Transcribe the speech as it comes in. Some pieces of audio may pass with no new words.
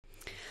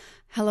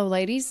Hello,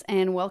 ladies,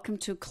 and welcome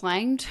to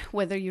Claimed.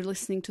 Whether you're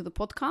listening to the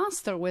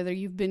podcast or whether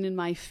you've been in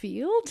my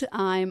field,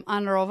 I'm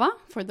Anna Rova,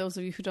 for those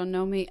of you who don't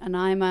know me, and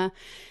I'm a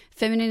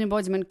feminine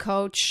embodiment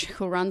coach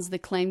who runs the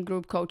Claimed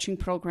group coaching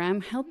program,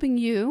 helping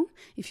you,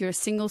 if you're a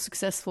single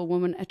successful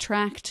woman,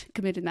 attract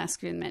committed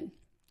masculine men.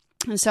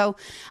 And so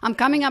I'm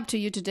coming up to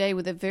you today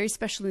with a very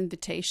special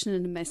invitation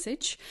and a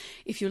message.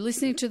 If you're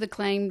listening to the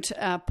Claimed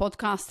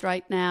podcast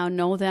right now,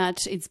 know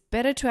that it's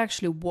better to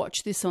actually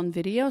watch this on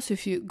video. So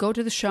if you go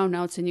to the show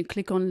notes and you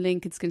click on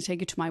link, it's going to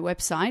take you to my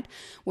website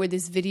where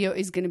this video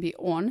is going to be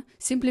on,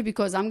 simply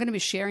because I'm going to be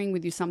sharing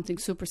with you something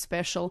super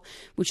special,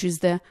 which is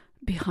the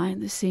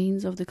behind the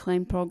scenes of the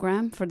Claimed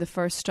program for the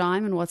first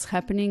time and what's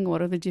happening,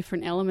 what are the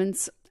different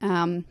elements,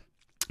 so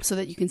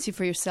that you can see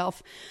for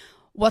yourself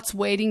what's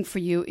waiting for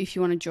you if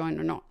you want to join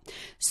or not.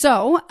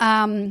 So,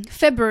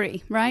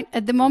 February, right?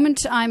 At the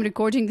moment, I'm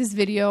recording this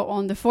video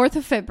on the 4th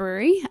of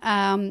February,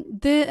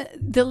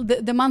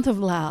 the month of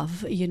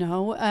love,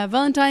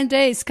 Valentine's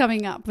Day is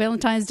coming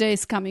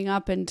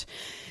up. And,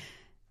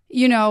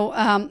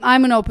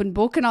 I'm an open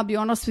book, and I'll be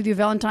honest with you,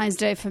 Valentine's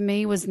Day for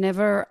me was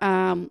never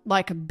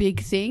like a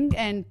big thing.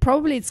 And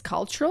probably it's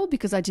cultural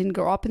because I didn't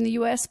grow up in the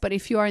US. But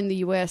if you are in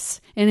the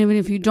US, and even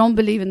if you don't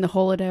believe in the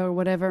holiday or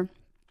whatever,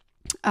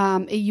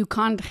 you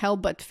can't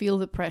help but feel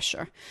the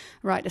pressure,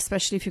 right?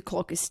 Especially if your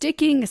clock is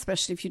ticking,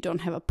 especially if you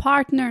don't have a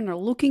partner and are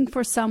looking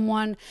for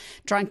someone,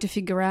 trying to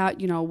figure out,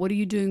 what are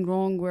you doing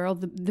wrong? Where are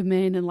the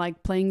men, and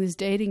like playing this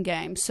dating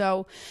game.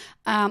 So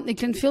it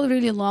can feel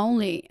really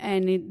lonely,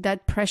 and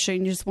that pressure,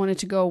 and you just want it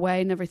to go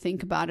away and never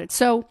think about it.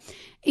 So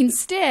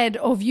instead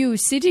of you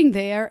sitting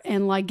there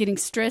and like getting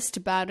stressed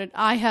about it,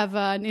 I have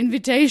an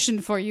invitation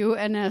for you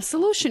and a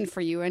solution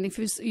for you. And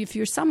if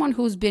you're someone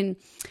who's been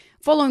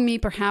following me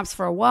perhaps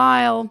for a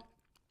while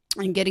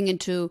and getting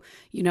into,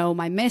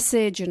 my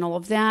message and all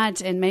of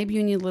that, and maybe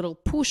you need a little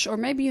push, or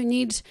maybe you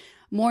need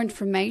more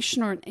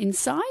information or an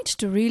insight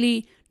to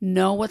really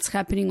know what's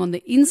happening on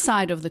the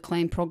inside of the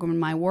Claimed program and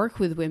my work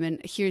with women,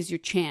 here's your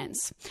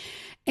chance.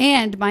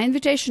 And my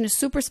invitation is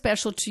super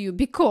special to you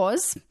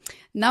because,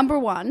 number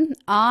one,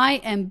 I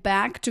am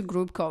back to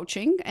group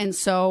coaching. And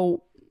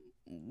so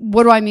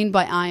what do I mean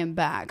by I am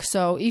back?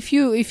 So if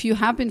you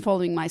have been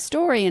following my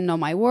story and know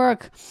my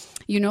work,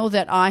 you know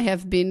that I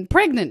have been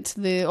pregnant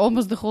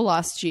almost the whole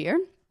last year.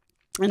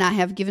 And I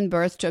have given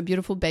birth to a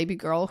beautiful baby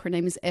girl. Her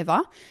name is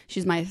Eva.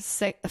 She's my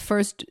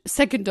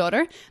second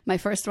daughter. My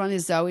first one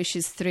is Zoe.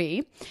 She's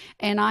 3.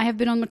 And I have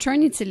been on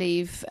maternity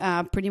leave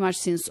pretty much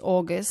since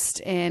August.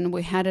 And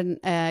we had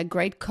a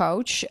great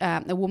coach,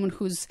 a woman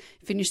who's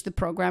finished the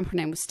program. Her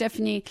name was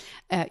Stephanie,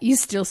 is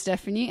still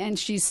Stephanie. And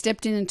she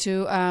stepped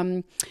into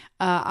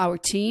our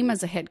team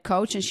as a head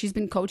coach. And she's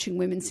been coaching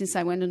women since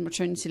I went on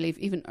maternity leave,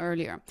 even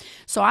earlier.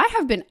 So I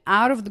have been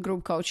out of the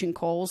group coaching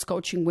calls,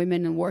 coaching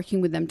women and working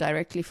with them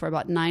directly for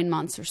about 9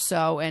 months or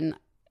so. And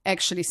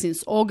actually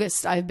since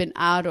August, I've been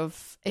out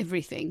of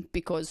everything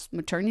because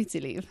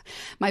maternity leave.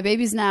 My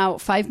baby's now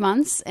 5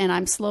 months, and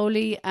I'm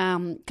slowly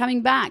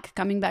coming back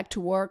to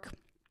work.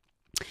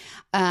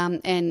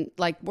 And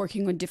like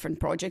working on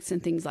different projects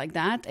and things like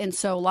that. And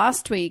so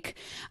last week,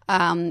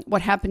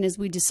 what happened is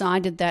we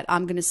decided that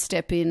I'm going to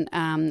step in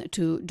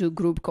to do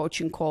group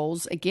coaching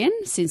calls again,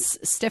 since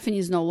Stephanie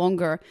is no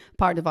longer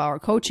part of our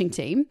coaching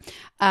team.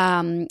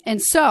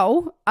 And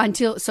so I'm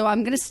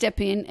going to step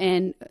in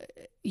and,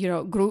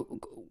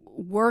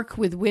 work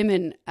with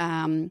women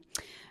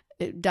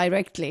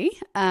directly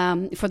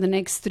for the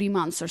next 3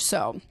 months or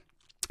so,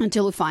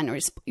 until we find a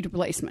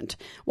replacement.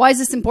 Why is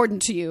this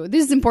important to you?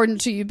 This is important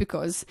to you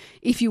because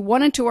if you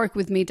wanted to work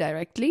with me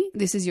directly,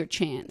 this is your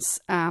chance.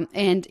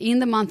 And in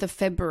the month of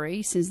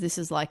February, since this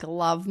is like a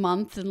love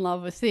month and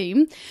love a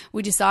theme,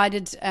 we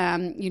decided,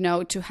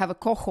 to have a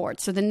cohort.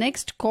 So the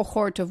next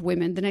cohort of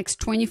women, the next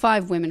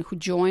 25 women who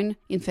join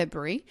in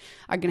February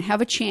are going to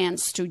have a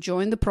chance to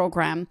join the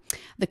program,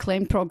 the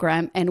Claimed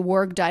program, and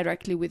work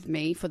directly with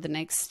me for the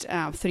next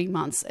 3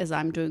 months as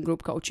I'm doing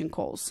group coaching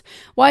calls.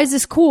 Why is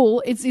this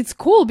cool? It's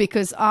cool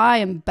because I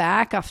am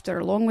back after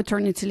a long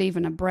maternity leave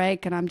and a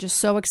break, and I'm just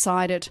so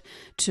excited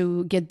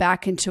to get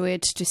back into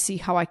it, to see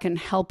how I can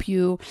help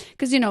you.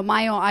 Because,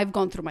 I've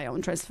gone through my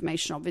own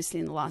transformation, obviously,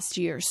 in the last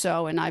year or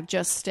so, and I've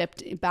just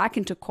stepped back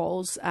into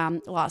calls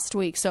last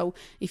week. So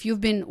if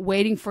you've been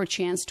waiting for a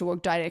chance to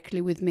work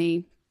directly with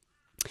me,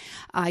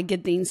 I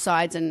get the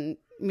insights and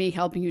me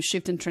helping you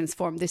shift and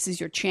transform, this is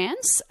your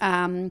chance.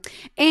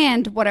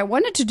 And what I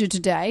wanted to do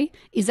today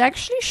is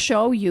actually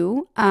show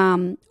you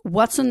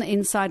what's on the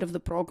inside of the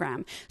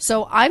program.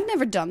 So I've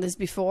never done this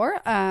before.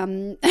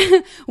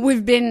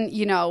 We've been,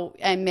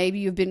 and maybe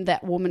you've been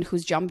that woman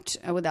who's jumped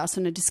with us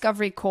on a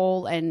discovery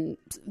call and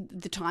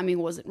the timing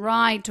wasn't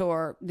right,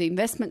 or the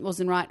investment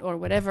wasn't right, or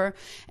whatever.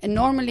 And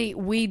normally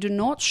we do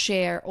not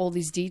share all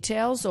these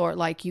details, or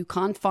like you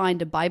can't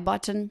find a buy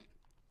button.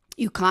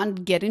 You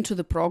can't get into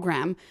the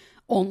program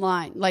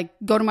online. Like,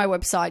 go to my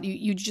website.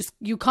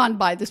 You can't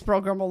buy this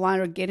program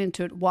online or get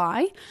into it.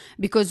 Why?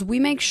 Because we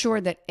make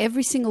sure that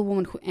every single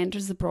woman who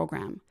enters the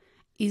program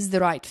is the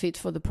right fit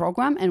for the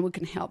program and we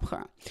can help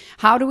her.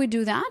 How do we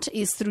do that?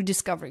 Is through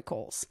discovery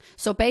calls.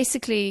 So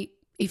basically,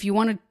 if you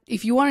want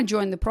to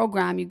join the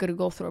program, you got to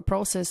go through a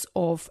process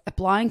of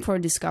applying for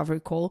a discovery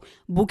call,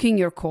 booking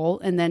your call,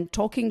 and then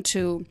talking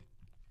to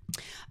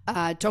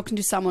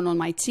someone on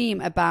my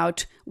team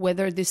about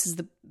whether this is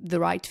the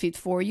right fit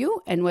for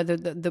you and whether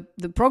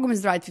the program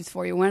is the right fit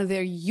for you,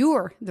 whether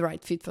you're the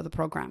right fit for the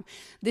program.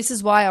 This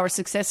is why our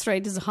success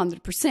rate is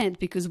 100%,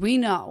 because we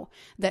know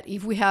that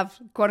if we have,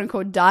 quote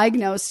unquote,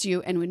 diagnosed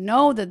you and we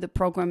know that the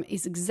program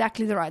is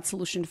exactly the right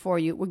solution for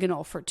you, we're going to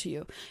offer it to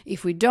you.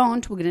 If we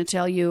don't, we're going to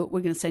tell you, we're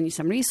going to send you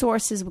some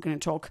resources, we're going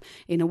to talk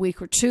in a week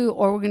or two,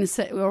 or we're going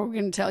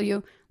to tell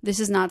you,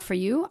 this is not for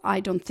you. I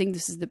don't think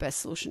this is the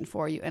best solution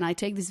for you. And I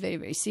take this very,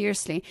 very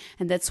seriously.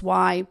 And that's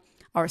why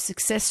our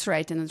success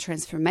rate and the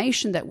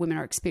transformation that women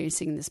are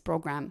experiencing in this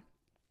program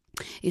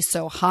is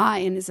so high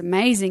and is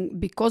amazing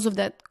because of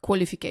that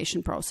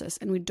qualification process.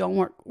 And we don't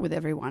work with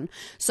everyone.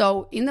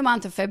 So in the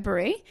month of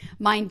February,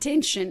 my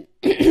intention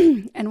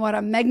and what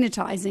I'm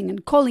magnetizing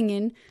and calling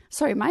in,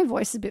 sorry, my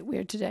voice is a bit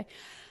weird today,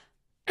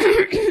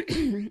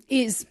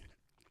 is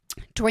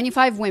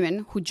 25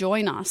 women who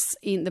join us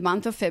in the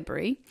month of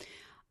February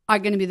are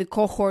going to be the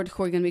cohort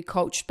who are going to be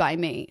coached by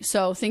me.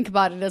 So think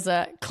about it as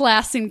a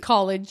class in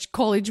college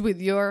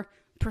with your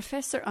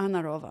Professor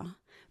Anna Rova.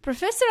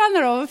 Professor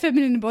Anna Rova,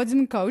 feminine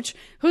embodiment coach,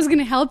 who's going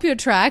to help you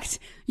attract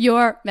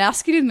your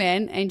masculine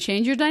men and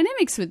change your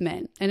dynamics with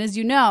men. And as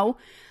you know,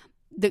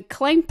 the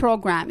CLAIM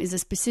program is a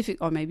specific,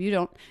 or maybe you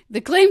don't,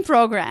 the CLAIM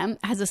program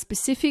has a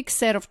specific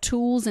set of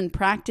tools and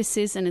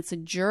practices, and it's a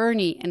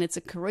journey and it's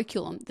a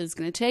curriculum that's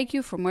going to take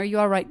you from where you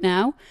are right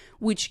now,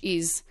 which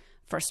is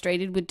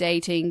frustrated with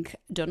dating,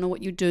 don't know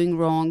what you're doing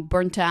wrong,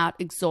 burnt out,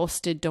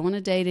 exhausted, don't want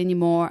to date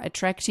anymore,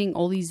 attracting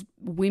all these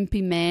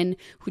wimpy men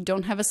who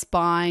don't have a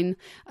spine,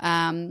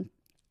 who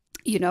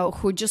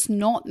are just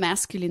not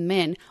masculine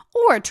men,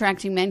 or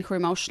attracting men who are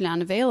emotionally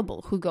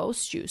unavailable, who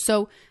ghost you.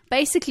 So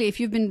basically, if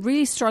you've been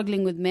really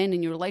struggling with men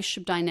in your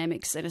relationship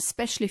dynamics, and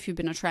especially if you've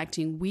been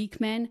attracting weak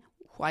men,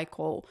 who I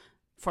call,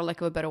 for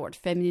lack of a better word,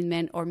 feminine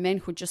men, or men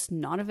who are just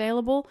not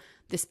available,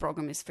 this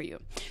program is for you.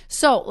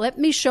 So let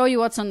me show you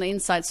what's on the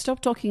inside. Stop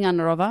talking,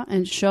 Anna Rova,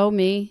 and show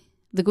me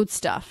the good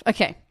stuff.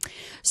 Okay,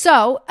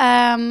 so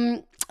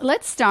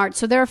let's start.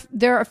 So there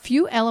are a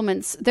few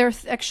elements. There are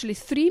actually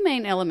 3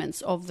 main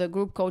elements of the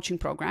group coaching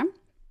program.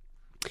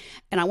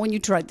 And I want you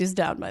to write this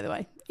down, by the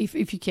way, if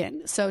you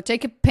can. So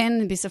take a pen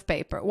and a piece of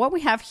paper. What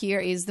we have here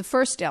is the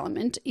first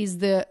element is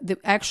the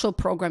actual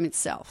program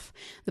itself.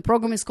 The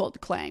program is called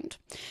CLAIMed.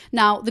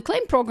 Now, the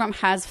CLAIM program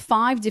has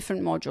 5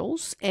 different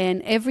modules,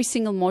 and every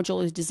single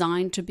module is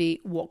designed to be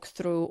walked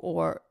through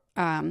or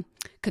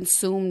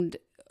consumed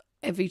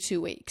every 2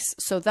 weeks.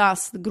 So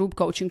thus, the group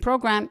coaching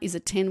program is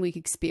a 10-week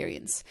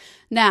experience.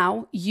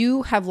 Now,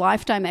 you have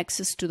lifetime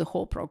access to the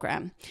whole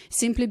program,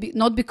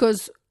 not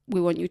because we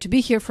want you to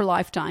be here for a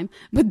lifetime,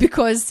 but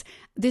because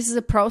this is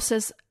a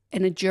process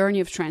and a journey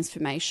of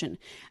transformation.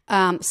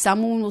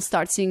 Some women will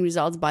start seeing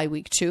results by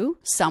week 2.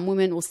 Some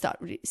women will start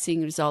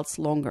seeing results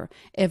longer.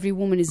 Every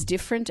woman is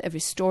different.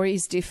 Every story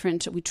is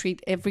different. We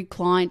treat every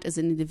client as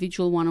an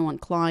individual one-on-one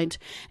client,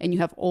 and you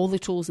have all the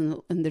tools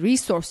and the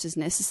resources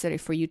necessary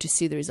for you to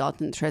see the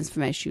result and the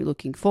transformation you're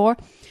looking for.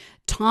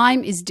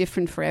 Time is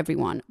different for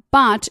everyone.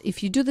 But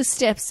if you do the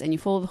steps and you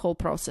follow the whole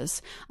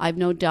process, I have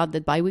no doubt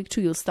that by week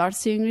 2, you'll start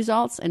seeing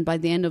results. And by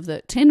the end of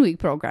the 10-week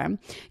program,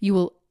 you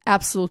will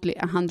absolutely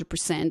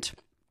 100%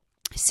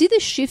 see the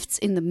shifts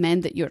in the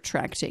men that you're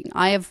attracting.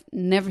 I have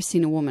never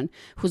seen a woman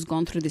who's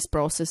gone through this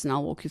process, and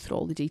I'll walk you through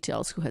all the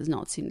details, who has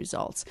not seen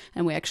results.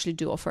 And we actually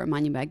do offer a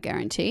money-back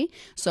guarantee.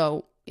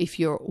 So if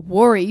you're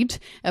worried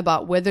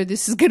about whether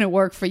this is going to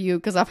work for you,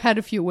 because I've had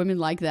a few women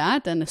like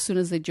that, and as soon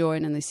as they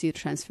join and they see the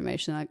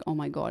transformation, they're like, oh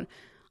my God,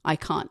 I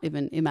can't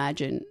even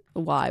imagine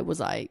why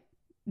was I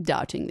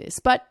doubting this.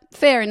 But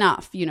fair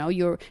enough,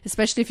 you're,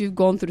 especially if you've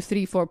gone through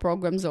 3-4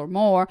 programs or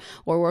more,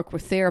 or work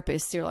with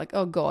therapists, you're like,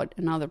 oh God,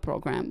 another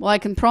program. Well, I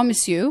can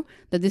promise you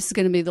that this is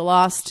going to be the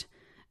last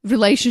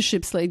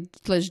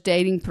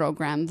relationship/dating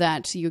program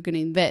that you're going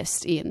to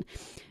invest in,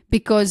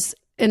 because,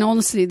 and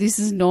honestly, this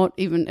is not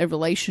even a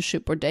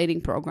relationship or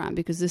dating program,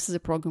 because this is a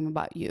program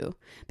about you.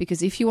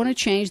 Because if you want to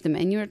change the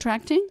men you're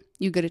attracting,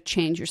 you got to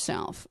change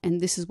yourself. And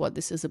this is what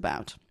this is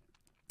about.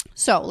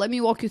 So let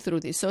me walk you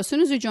through this. So as soon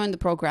as you join the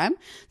program,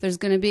 there's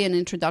going to be an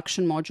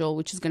introduction module,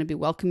 which is going to be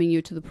welcoming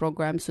you to the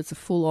program. So it's a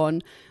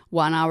full-on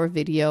 1-hour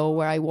video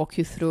where I walk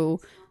you through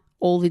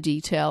all the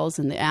details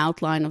and the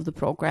outline of the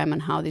program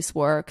and how this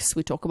works.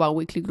 We talk about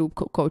weekly group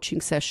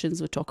coaching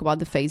sessions. We talk about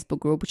the Facebook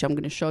group, which I'm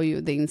going to show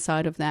you the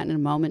inside of that in a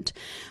moment.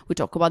 We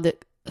talk about the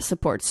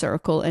support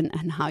circle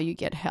and how you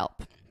get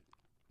help.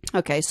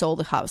 Okay, so all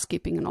the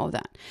housekeeping and all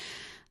that.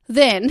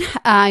 Then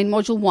in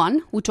module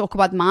 1, we talk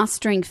about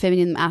mastering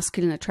feminine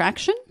masculine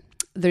attraction.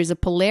 There's a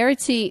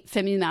polarity,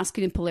 feminine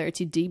masculine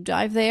polarity deep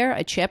dive there,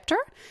 a chapter,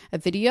 a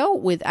video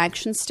with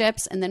action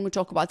steps, and then we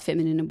talk about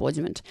feminine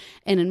embodiment.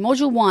 And in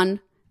module 1,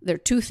 there are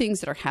 2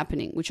 things that are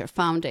happening, which are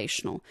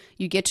foundational.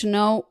 You get to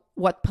know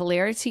what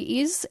polarity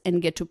is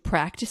and get to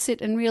practice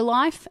it in real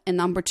life. And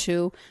number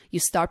two, you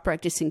start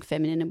practicing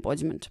feminine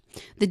embodiment.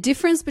 The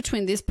difference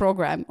between this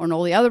program and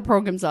all the other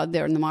programs out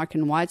there in the market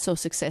and why it's so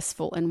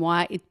successful and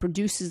why it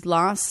produces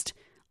lasting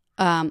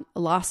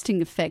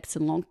effects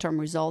and long-term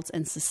results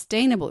and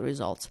sustainable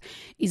results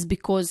is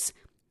because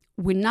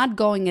we're not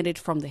going at it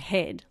from the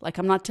head. Like,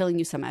 I'm not telling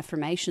you some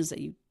affirmations that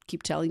you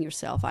keep telling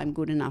yourself, I'm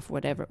good enough,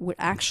 whatever. We're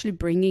actually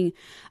bringing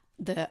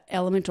the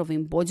element of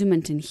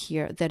embodiment in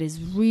here that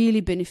is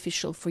really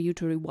beneficial for you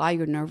to rewire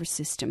your nervous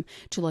system,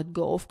 to let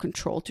go of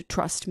control, to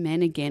trust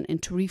men again,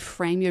 and to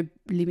reframe your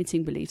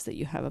limiting beliefs that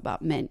you have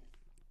about men.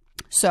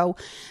 So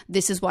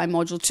this is why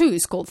module 2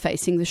 is called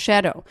Facing the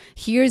Shadow.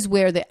 Here's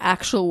where the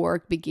actual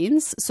work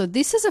begins. So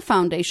this is a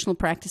foundational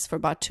practice for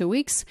about 2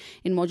 weeks.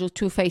 In module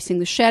 2, Facing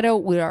the Shadow,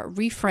 we are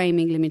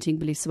reframing limiting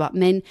beliefs about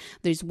men.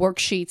 There's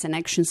worksheets and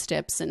action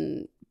steps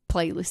and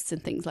playlists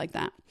and things like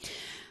that.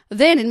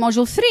 Then in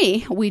module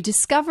 3, we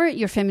discover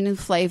your feminine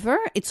flavor.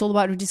 It's all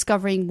about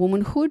rediscovering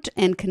womanhood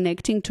and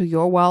connecting to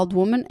your wild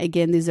woman.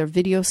 Again, these are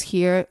videos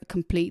here,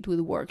 complete with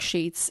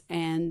worksheets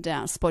and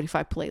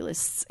Spotify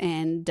playlists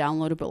and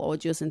downloadable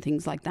audios and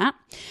things like that.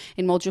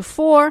 In module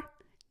 4,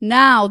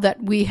 now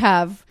that we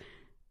have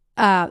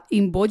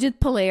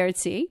embodied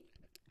polarity,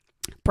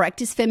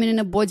 practice feminine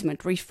embodiment,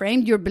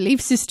 reframed your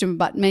belief system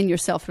about men,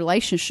 yourself,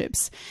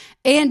 relationships,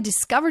 and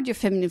discovered your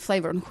feminine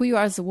flavor and who you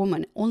are as a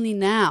woman, only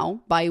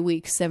now, by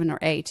week 7 or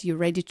 8, you're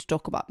ready to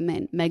talk about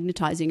men,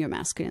 magnetizing your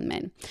masculine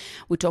men.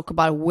 We talk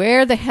about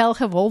where the hell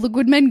have all the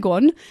good men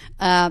gone,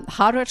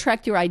 how to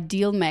attract your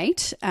ideal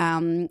mate.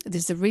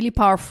 There's a really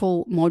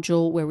powerful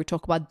module where we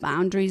talk about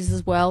boundaries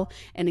as well.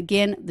 And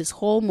again, this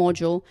whole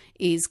module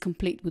is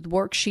complete with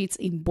worksheets,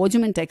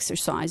 embodiment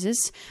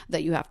exercises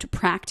that you have to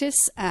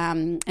practice,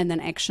 and then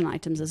action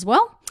items as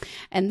well.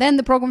 And then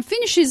the program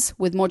finishes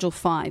with module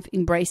 5,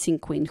 Embracing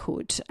Queenhood.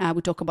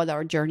 We talk about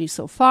our journey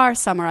so far,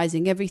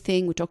 summarizing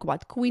everything. We talk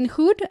about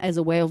queenhood as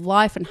a way of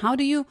life and how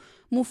do you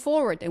move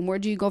forward and where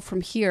do you go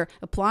from here,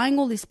 applying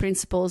all these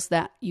principles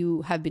that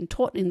you have been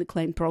taught in the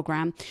CLAIM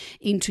program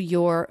into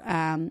your,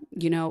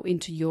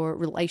 into your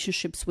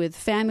relationships with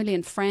family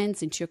and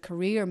friends, into your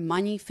career,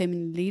 money,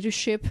 feminine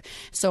leadership,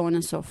 so on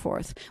and so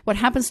forth. What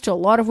happens to a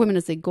lot of women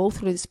as they go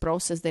through this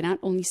process, they not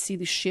only see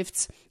the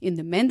shifts in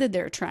the men that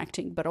they're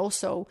attracting, but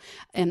also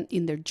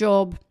in their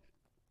job,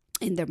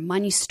 in their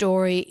money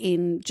story,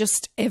 in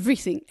just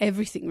everything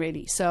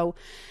really. So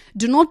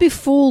do not be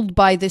fooled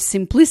by the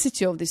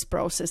simplicity of this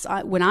process.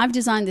 When I've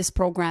designed this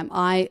program,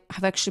 I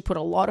have actually put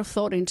a lot of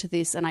thought into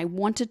this, and I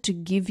wanted to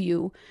give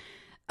you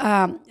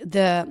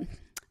the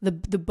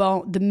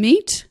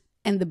meat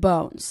and the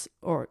bones,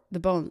 or the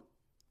bone.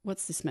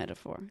 What's this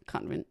metaphor?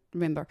 Can't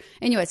remember.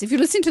 Anyways, if you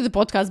listen to the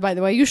podcast, by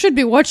the way, you should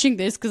be watching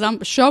this because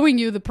I'm showing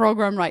you the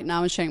program right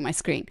now and sharing my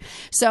screen.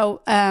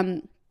 So,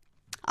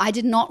 I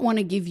did not want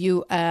to give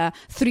you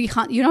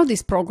 300,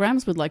 these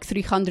programs with like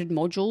 300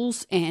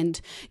 modules and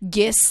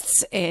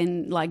guests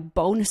and like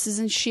bonuses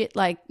and shit,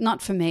 like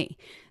not for me.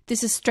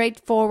 This is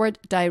straightforward,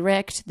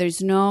 direct.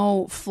 There's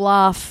no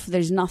fluff.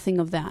 There's nothing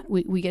of that.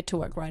 We get to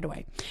work right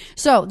away.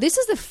 So this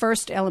is the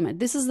first element.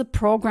 This is the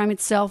program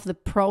itself, the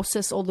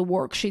process, all the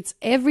worksheets,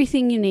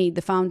 everything you need.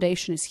 The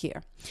foundation is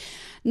here.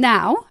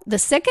 Now, the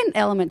second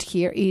element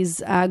here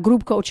is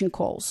group coaching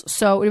calls.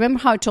 So remember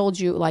how I told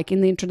you, like in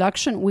the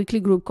introduction,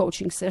 weekly group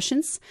coaching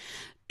sessions,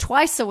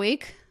 twice a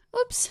week.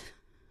 Oops.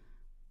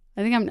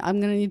 I think I'm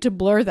going to need to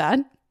blur that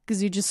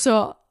because you just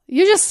saw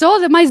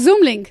that my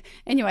Zoom link.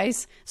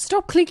 Anyways,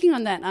 stop clicking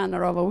on that, Anna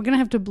Rova. We're going to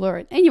have to blur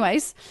it.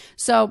 Anyways,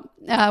 so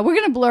we're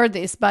going to blur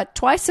this, but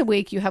twice a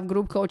week you have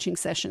group coaching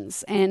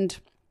sessions. And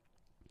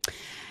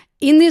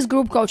in these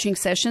group coaching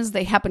sessions,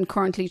 they happen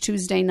currently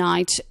Tuesday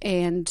night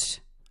and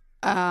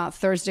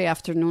Thursday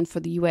afternoon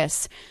for the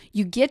US.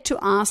 You get to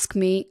ask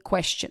me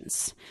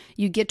questions.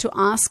 You get to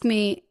ask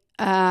me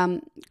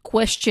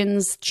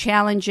questions,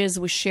 challenges.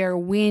 We share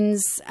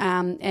wins,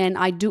 and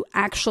I do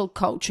actual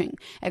coaching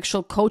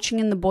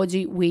in the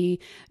body. We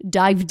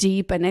dive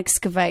deep and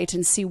excavate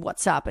and see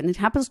what's up. And it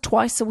happens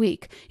twice a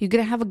week. You're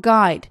going to have a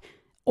guide.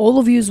 All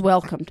of you is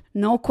welcomed.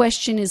 No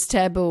question is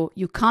taboo.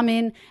 You come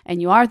in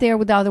and you are there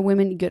with other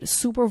women. You get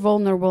super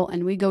vulnerable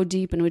and we go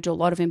deep and we do a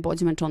lot of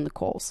embodiment on the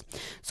calls.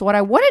 So what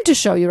I wanted to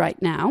show you right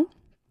now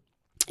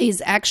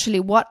is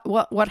actually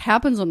what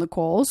happens on the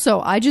calls.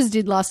 So I just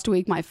did last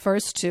week my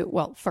first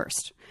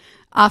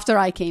after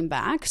I came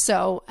back.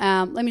 So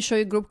let me show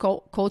you group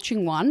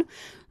coaching 1.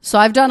 So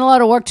I've done a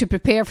lot of work to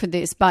prepare for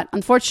this, but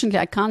unfortunately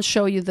I can't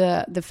show you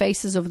the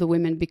faces of the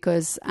women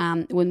because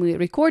when we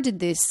recorded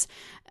this,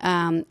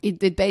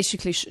 it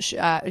basically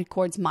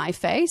records my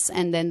face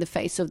and then the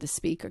face of the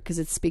speaker because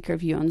it's speaker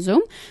view on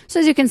Zoom. So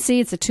as you can see,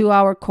 it's a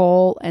 2-hour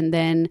call, and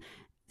then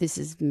this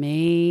is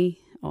me.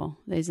 Oh,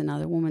 there's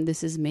another woman.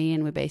 This is me,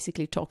 and we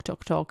basically talk,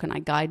 and I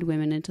guide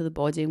women into the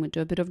body, and we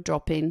do a bit of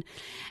drop-in.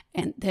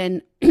 And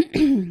then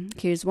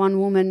here's one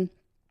woman,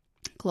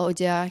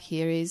 Claudia.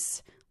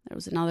 There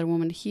was another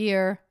woman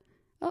here.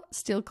 Oh,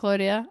 still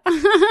Claudia.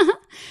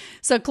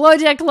 So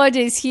Claudia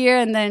is here,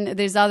 and then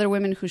there's other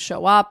women who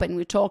show up, and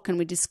we talk and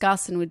we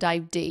discuss and we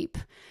dive deep,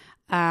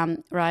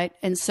 right?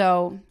 And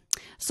so,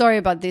 sorry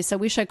about this. I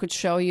wish I could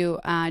show you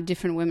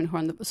different women who are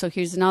on the. So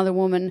here's another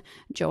woman,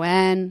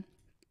 Joanne.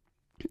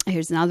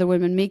 Here's another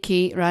woman,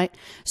 Mickey, right?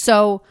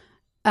 So,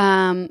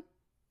 on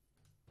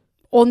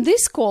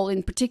this call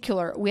in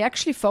particular, we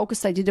actually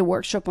focused, I did a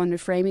workshop on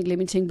reframing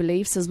limiting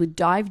beliefs as we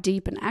dive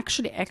deep and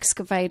actually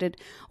excavated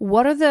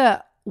what are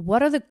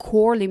the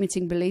core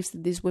limiting beliefs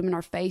that these women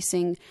are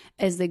facing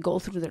as they go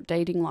through their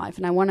dating life.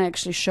 And I want to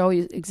actually show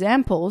you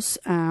examples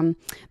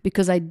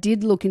because I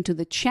did look into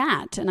the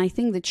chat, and I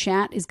think the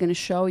chat is going to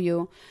show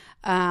you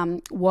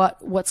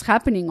what's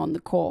happening on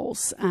the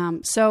calls.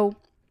 So,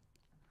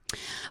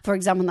 for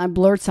example, I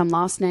blurred some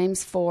last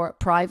names for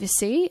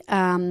privacy.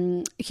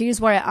 Here's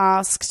where I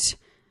asked,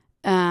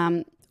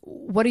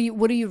 what are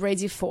you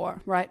ready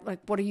for, right?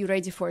 Like, what are you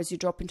ready for as you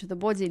drop into the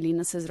body?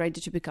 Lena says,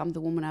 ready to become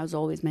the woman I was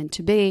always meant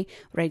to be,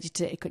 ready to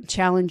take on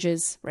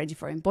challenges, ready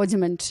for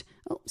embodiment.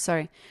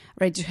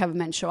 Ready to have a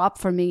man show up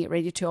for me,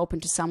 ready to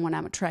open to someone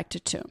I'm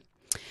attracted to.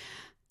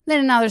 Then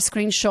another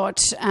screenshot,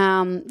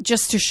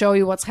 just to show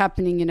you what's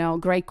happening,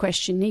 great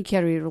question, Nikki, I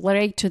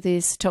relate to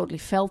this, totally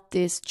felt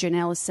this.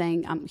 Janelle is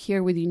saying, I'm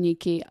here with you,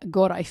 Nikki.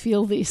 God, I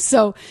feel this.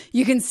 So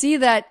you can see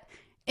that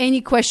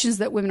any questions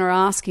that women are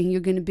asking, you're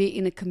going to be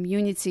in a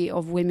community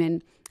of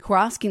women who are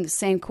asking the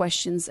same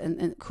questions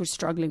and who are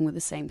struggling with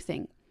the same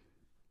thing.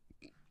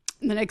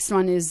 The next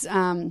one is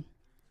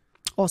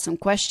awesome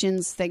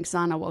questions. Thanks,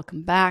 Anna.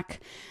 Welcome back.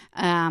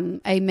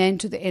 Amen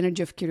to the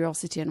energy of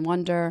curiosity and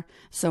wonder,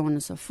 so on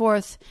and so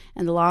forth.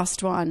 And the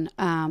last one,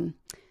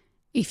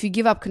 if you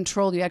give up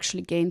control, you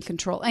actually gain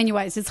control.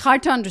 Anyways, it's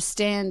hard to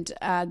understand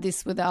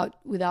this without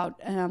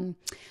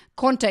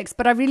context,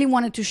 but I really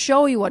wanted to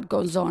show you what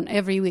goes on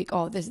every week.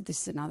 Oh, this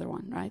is another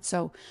one, right?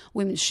 So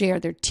women share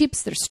their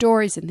tips, their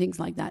stories, and things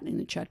like that in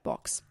the chat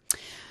box.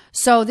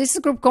 So this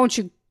is group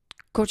coaching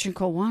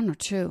call 1 or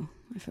 2.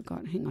 I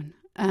forgot. Hang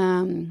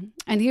on.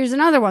 And here's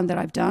another one that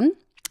I've done.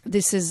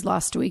 This is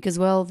last week as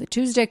well, the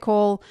Tuesday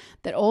call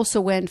that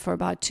also went for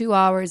about 2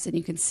 hours. And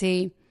you can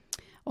see,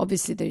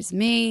 obviously, there's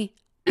me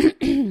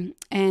and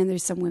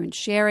there's some women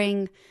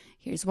sharing.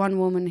 Here's one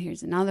woman.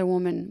 Here's another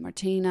woman,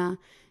 Martina.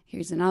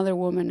 Here's another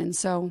woman. And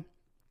so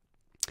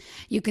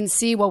you can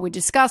see what we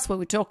discuss, what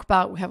we talk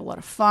about. We have a lot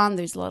of fun.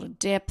 There's a lot of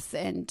depth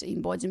and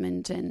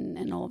embodiment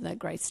and all of that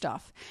great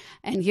stuff.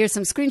 And here's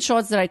some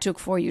screenshots that I took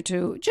for you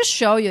to just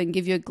show you and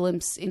give you a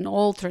glimpse in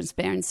all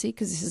transparency,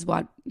 because this is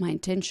what my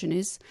intention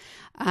is.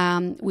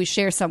 We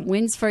share some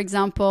wins, for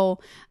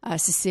example.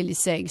 Cecilia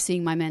saying,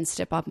 seeing my man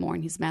step up more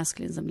in his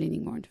masculine, I'm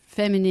leaning more into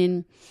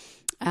feminine.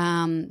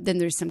 Then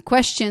there's some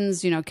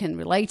questions, can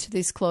relate to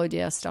this,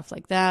 Claudia, stuff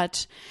like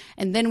that.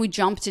 And then we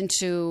jumped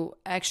into,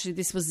 actually,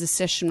 this was the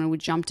session when we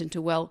jumped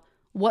into, well,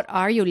 what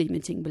are your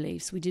limiting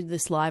beliefs? We did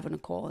this live on a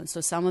call. And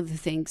so some of the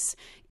things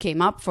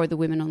came up for the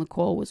women on the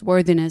call was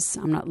worthiness.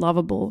 I'm not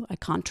lovable. I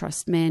can't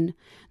trust men.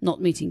 Not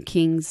meeting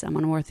kings. I'm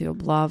unworthy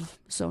of love,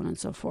 so on and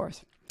so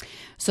forth.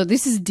 So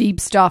this is deep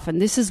stuff.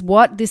 And this is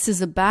what this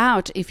is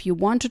about if you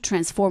want to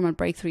transform and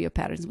break through your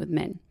patterns with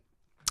men.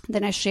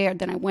 Then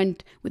I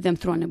went with them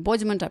through an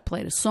embodiment. I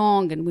played a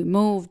song and we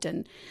moved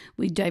and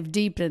we dived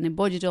deep and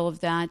embodied all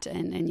of that.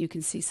 And you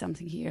can see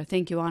something here.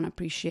 Thank you, Anna.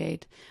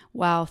 Appreciate.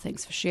 Wow.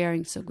 Thanks for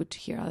sharing. So good to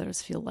hear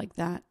others feel like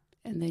that.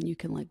 And then you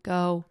can let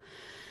go.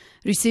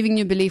 Receiving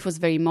new belief was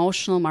very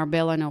emotional.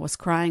 Marbella and I was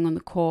crying on the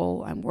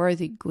call. I'm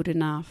worthy, good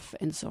enough,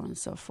 and so on and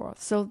so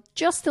forth. So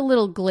just a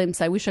little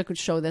glimpse. I wish I could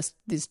show this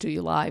to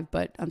you live,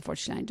 but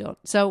unfortunately I don't.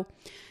 So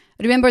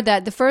remember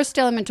that the first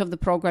element of the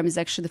program is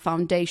actually the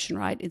foundation,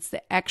 right? It's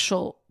the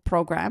actual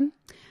program.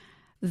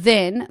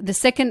 Then the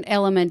second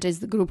element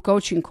is the group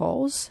coaching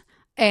calls.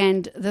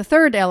 And the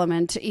third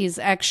element is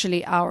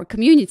actually our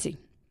community.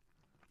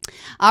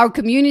 Our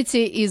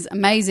community is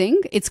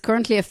amazing. It's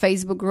currently a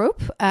Facebook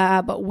group,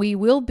 but we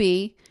will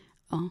be,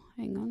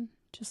 hang on,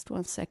 just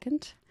 1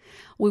 second.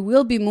 We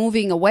will be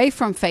moving away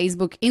from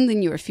Facebook in the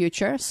near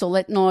future. So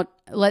let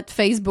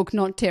Facebook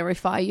not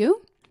terrify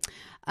you.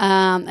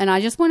 And I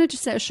just wanted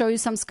to show you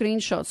some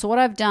screenshots. So what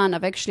I've done,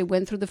 I've actually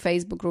went through the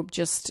Facebook group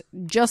just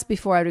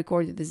before I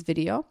recorded this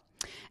video.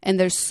 And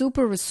they're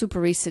super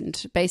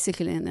recent,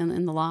 basically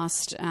in the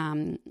last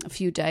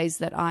few days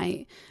that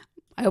I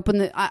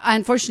opened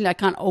unfortunately, I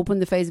can't open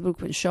the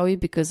Facebook and show you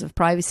because of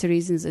privacy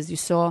reasons. As you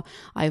saw,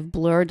 I've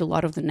blurred a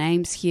lot of the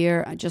names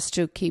here just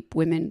to keep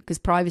women, because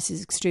privacy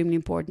is extremely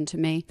important to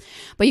me.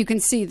 But you can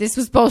see this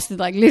was posted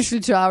like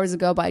literally 2 hours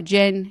ago by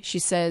Jen. She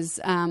says,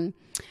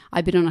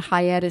 I've been on a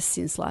hiatus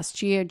since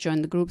last year,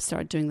 joined the group,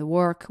 started doing the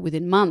work.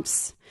 Within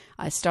months,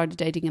 I started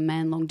dating a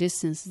man long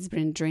distance. It's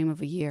been a dream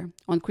of a year.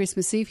 On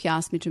Christmas Eve, he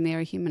asked me to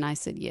marry him, and I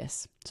said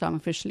yes. So I'm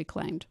officially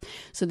claimed.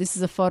 So this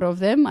is a photo of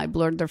them. I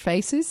blurred their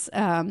faces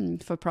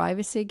for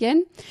privacy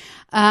again.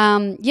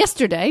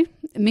 Yesterday,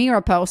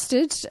 Mira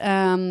posted,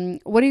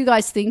 what do you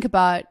guys think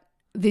about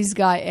this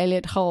guy,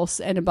 Elliot Hulse,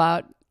 and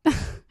about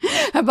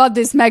about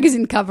this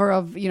magazine cover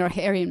of,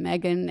 Harry and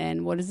Meghan,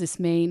 and what does this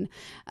mean?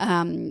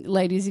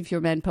 Ladies, if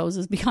your man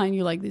poses behind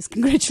you like this,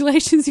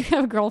 congratulations, you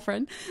have a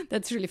girlfriend.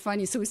 That's really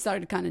funny. So we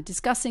started kind of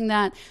discussing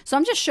that. So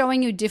I'm just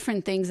showing you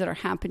different things that are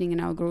happening in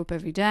our group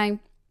every day.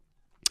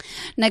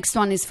 Next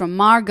one is from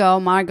Margot.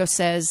 Margot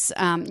says,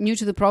 new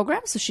to the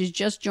program, so she's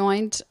just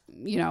joined,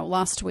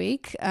 last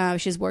week.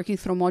 She's working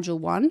through module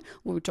 1,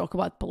 where we talk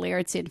about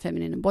polarity and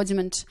feminine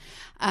embodiment.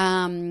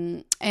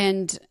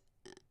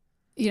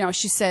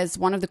 She says,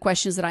 one of the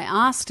questions that I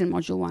asked in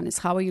module 1 is,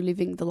 how are you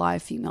living the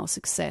life female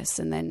success?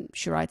 And then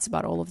she writes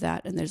about all of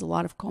that. And there's a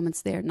lot of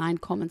comments there, 9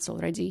 comments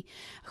already,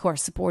 who are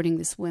supporting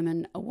this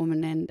woman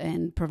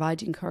and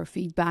providing her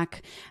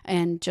feedback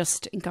and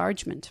just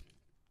encouragement.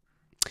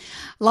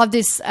 Love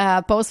this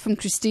post from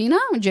Christina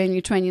on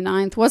January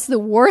 29th. What's the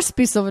worst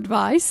piece of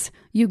advice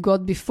you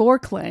got before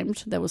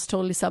claimed that was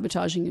totally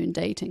sabotaging you in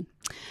dating?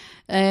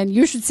 And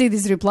you should see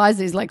these replies.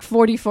 There's like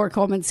 44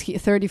 comments,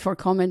 34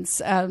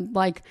 comments,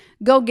 like,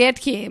 go get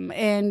him.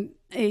 And,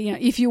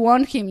 if you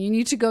want him, you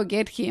need to go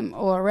get him,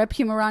 or wrap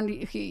him around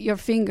your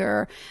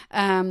finger,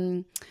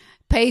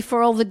 pay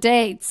for all the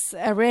dates,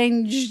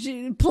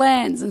 arrange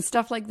plans and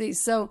stuff like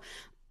this. So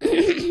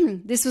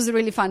this was a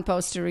really fun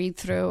post to read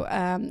through,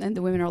 and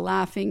the women are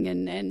laughing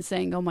and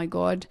saying, oh my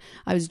God,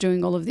 I was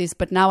doing all of this,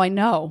 but now I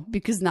know,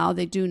 because now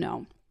they do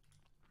know.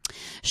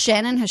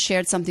 Shannon has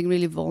shared something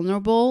really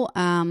vulnerable,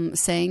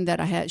 saying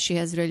that she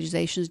has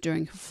realizations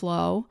during her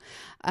flow.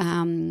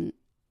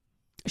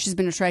 She's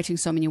been attracting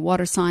so many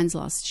water signs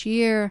last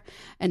year,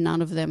 and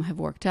none of them have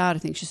worked out. I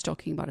think she's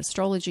talking about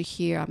astrology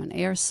here. I'm an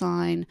air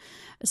sign.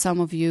 Some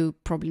of you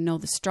probably know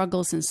the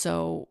struggles, and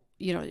so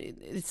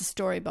it's a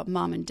story about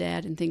mom and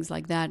dad and things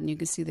like that. And you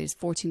can see there's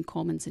 14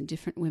 comments, and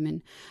different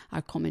women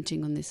are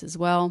commenting on this as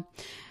well.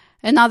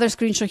 Another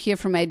screenshot here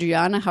from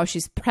Adriana, how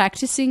she's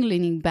practicing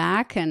leaning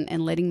back and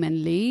letting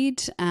men lead.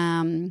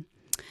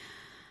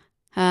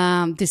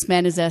 This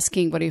man is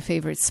asking, what are your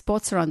favorite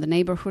spots around the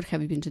neighborhood?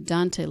 Have you been to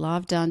Dante?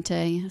 Love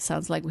Dante.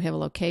 Sounds like we have a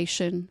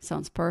location.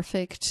 Sounds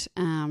perfect.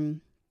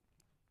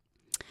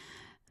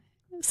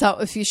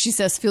 So she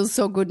says, feels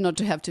so good not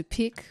to have to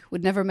pick.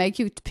 Would never make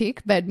you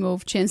pick. Bad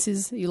move.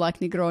 Chances you like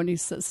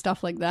Negronis,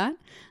 stuff like that.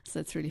 So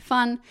that's really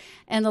fun.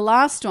 And the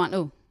last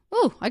one,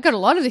 I got a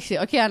lot of this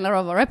here. Okay,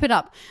 I'll wrap it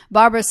up.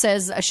 Barbara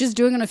says she's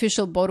doing an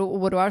official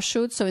boudoir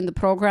shoot. So in the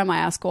program, I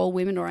ask all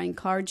women, or I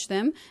encourage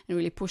them and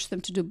really push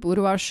them to do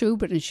boudoir shoot.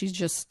 But she's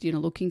just,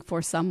 looking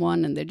for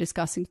someone, and they're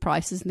discussing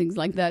prices and things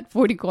like that.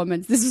 40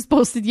 comments. This was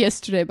posted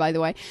yesterday, by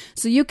the way.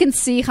 So you can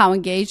see how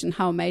engaged and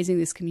how amazing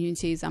this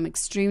community is. I'm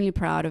extremely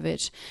proud of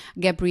it.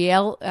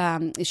 Gabrielle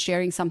is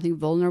sharing something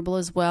vulnerable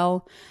as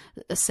well,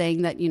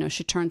 saying that,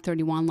 she turned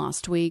 31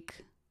 last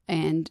week.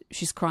 And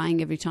she's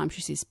crying every time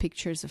she sees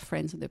pictures of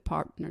friends with their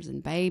partners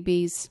and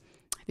babies.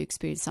 Have you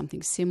experienced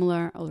something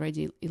similar?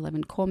 Already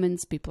 11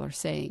 comments. People are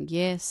saying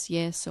yes,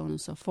 so on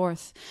and so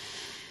forth.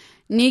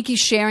 Nikki's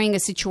sharing a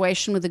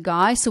situation with a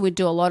guy. So we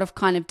do a lot of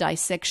kind of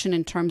dissection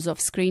in terms of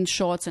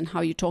screenshots and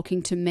how you're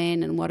talking to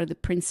men and what are the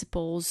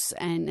principles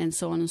and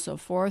so on and so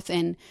forth.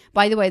 And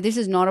by the way, this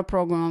is not a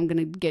program I'm going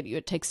to get you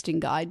a texting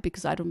guide,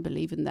 because I don't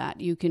believe in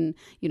that. You can,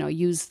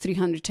 use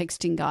 300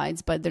 texting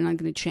guides, but they're not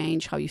going to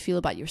change how you feel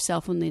about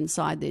yourself on the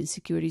inside, the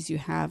insecurities you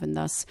have, and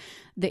thus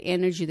the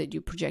energy that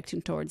you're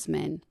projecting towards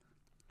men.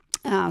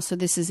 So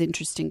this is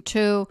interesting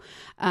too.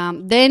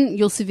 Then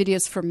you'll see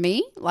videos from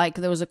me. Like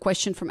there was a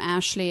question from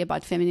Ashley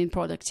about feminine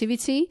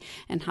productivity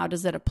and how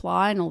does that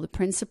apply and all the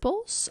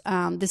principles.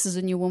 This is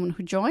a new woman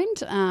who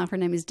joined. Her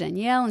name is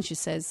Danielle, and she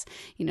says,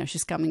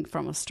 she's coming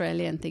from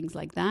Australia and things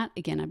like that.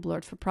 Again, I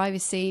blurred for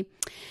privacy.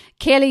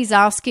 Kelly's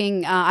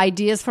asking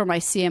ideas for my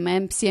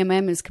CMM.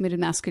 CMM is Committed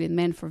Masculine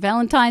Men for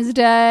Valentine's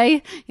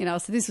Day.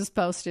 So this was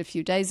posted a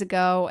few days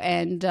ago.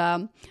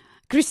 And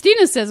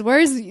Christina says,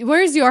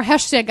 where's your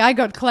hashtag I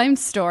got claimed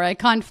store? I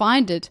can't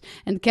find it.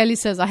 And Kelly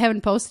says, I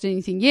haven't posted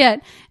anything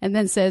yet. And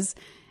then says,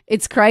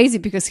 it's crazy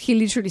because he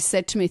literally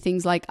said to me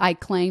things like, I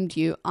claimed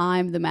you,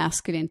 I'm the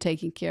masculine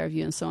taking care of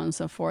you, and so on and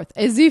so forth,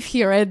 as if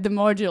he read the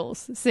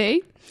modules.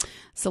 See?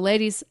 So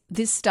ladies,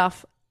 this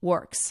stuff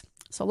works.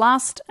 So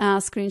last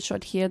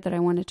screenshot here that I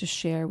wanted to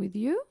share with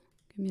you.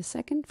 Give me a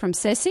second. From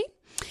Ceci.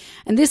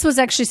 And this was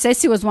actually,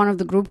 Ceci was one of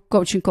the group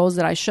coaching calls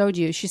that I showed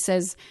you. She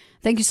says,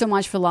 thank you so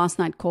much for last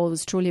night's call. It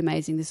was truly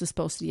amazing. This was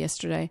posted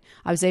yesterday.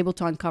 I was able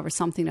to uncover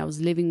something that I was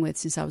living with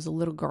since I was a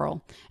little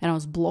girl, and it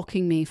was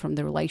blocking me from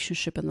the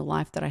relationship and the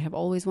life that I have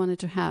always wanted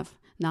to have.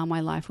 Now my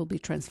life will be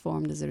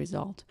transformed as a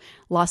result.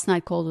 Last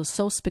night's call was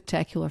so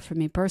spectacular for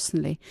me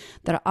personally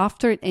that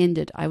after it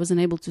ended, I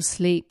wasn't able to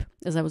sleep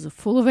as I was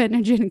full of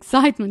energy and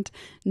excitement,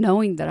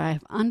 knowing that I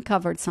have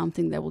uncovered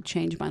something that will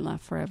change my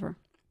life forever.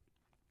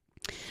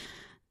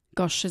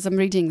 Gosh, as I'm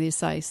reading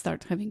this, I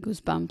start having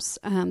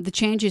goosebumps. The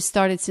changes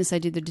started since I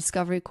did the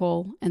discovery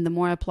call, and the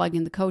more I plug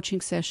in the coaching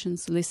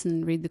sessions, listen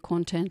and read the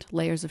content,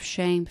 layers of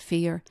shame,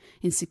 fear,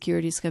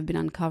 insecurities have been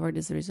uncovered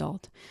as a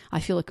result. I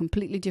feel a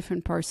completely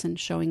different person,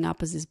 showing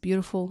up as this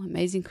beautiful,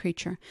 amazing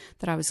creature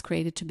that I was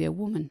created to be, a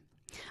woman.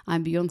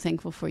 I'm beyond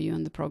thankful for you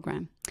and the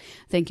program.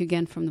 Thank you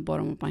again from the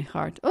bottom of my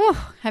heart.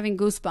 Oh, having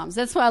goosebumps.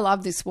 That's why I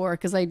love this work,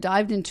 because I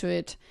dived into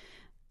it,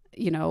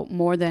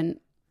 more than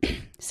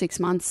 6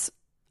 months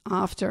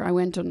after I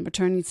went on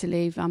maternity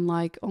leave. I'm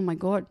like, oh my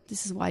God,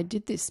 this is why I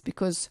did this,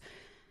 because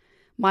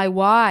my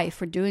why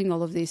for doing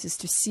all of this is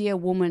to see a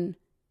woman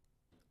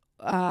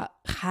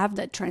have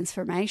that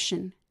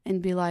transformation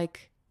and be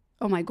like,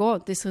 oh my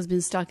God, this has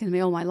been stuck in me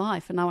all my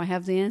life, and now I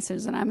have the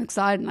answers, and I'm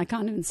excited, and I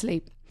can't even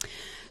sleep.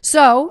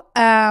 So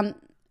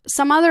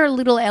some other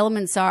little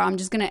elements are, I'm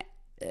just going to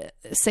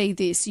say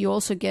this. You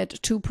also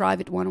get 2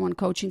 private one-on-one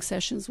coaching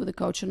sessions with a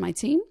coach on my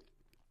team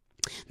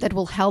that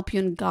will help you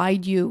and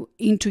guide you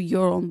into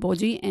your own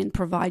body and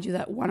provide you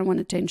that one-on-one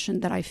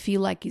attention that I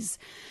feel like is,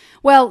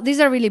 well, these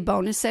are really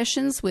bonus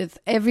sessions with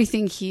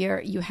everything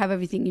here. You have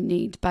everything you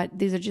need, but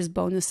these are just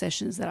bonus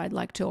sessions that I'd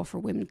like to offer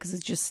women, because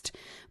it just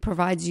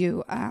provides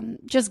you,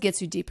 just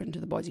gets you deeper into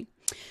the body.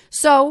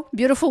 So,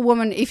 beautiful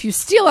woman, if you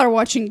still are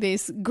watching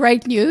this,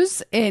 great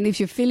news. And if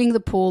you're feeling the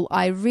pull,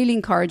 I really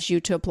encourage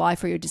you to apply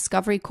for your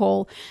discovery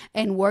call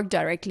and work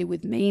directly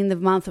with me in the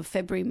month of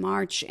February,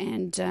 March,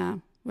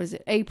 and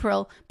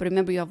April. But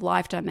remember, you have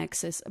lifetime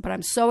access. But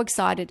I'm so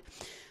excited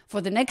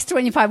for the next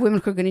 25 women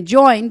who are going to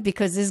join,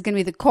 because this is going to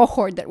be the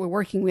cohort that we're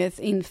working with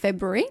in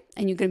February,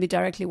 and you're going to be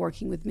directly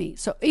working with me.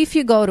 So if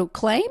you go to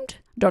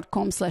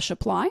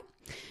claimed.com/apply,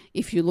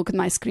 if you look at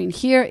my screen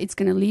here, it's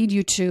going to lead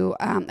you to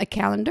a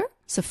calendar.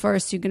 So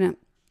first, you're going to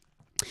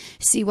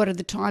see what are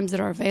the times that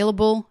are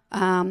available,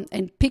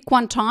 and pick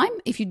one time.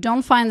 If you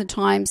don't find the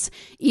times,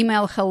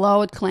 email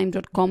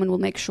hello@claim.com, and we'll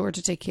make sure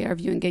to take care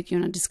of you and get you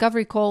on a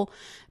discovery call.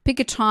 Pick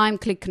a time,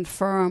 click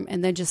confirm,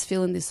 and then just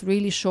fill in this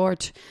really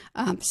short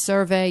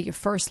survey, your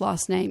first,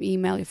 last name,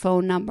 email, your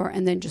phone number,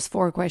 and then just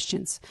 4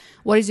 questions.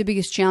 What is your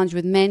biggest challenge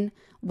with men?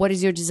 What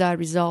is your desired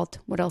result?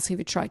 What else have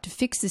you tried to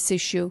fix this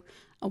issue?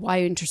 Why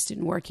are you interested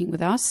in working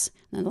with us?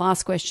 And the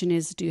last question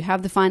is, do you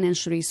have the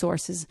financial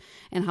resources,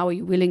 and how are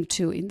you willing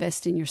to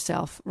invest in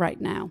yourself right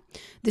now?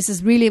 This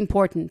is really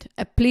important.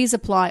 Please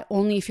apply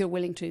only if you're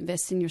willing to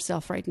invest in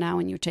yourself right now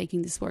and you're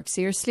taking this work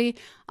seriously.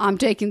 I'm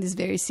taking this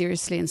very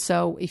seriously. And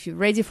so if you're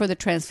ready for the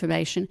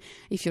transformation,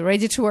 if you're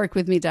ready to work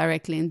with me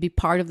directly and be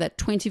part of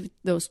that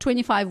those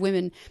 25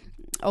 women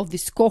of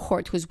this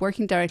cohort who's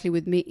working directly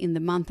with me in the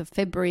month of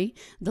February,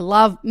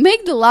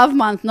 make the love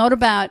month not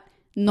about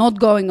not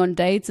going on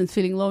dates and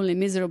feeling lonely and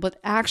miserable, but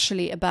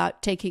actually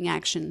about taking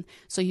action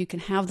so you can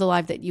have the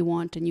life that you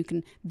want, and you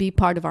can be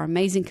part of our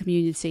amazing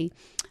community,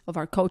 of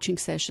our coaching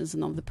sessions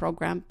and of the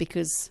program,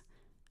 because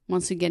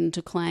once you get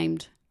into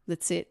Claimed,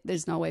 that's it.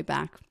 There's no way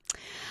back.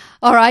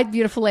 All right,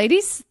 beautiful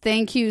ladies.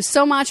 Thank you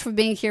so much for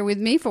being here with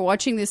me, for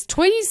watching this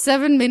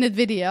 27-minute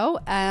video,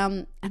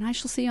 and I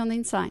shall see you on the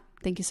inside.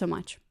 Thank you so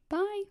much.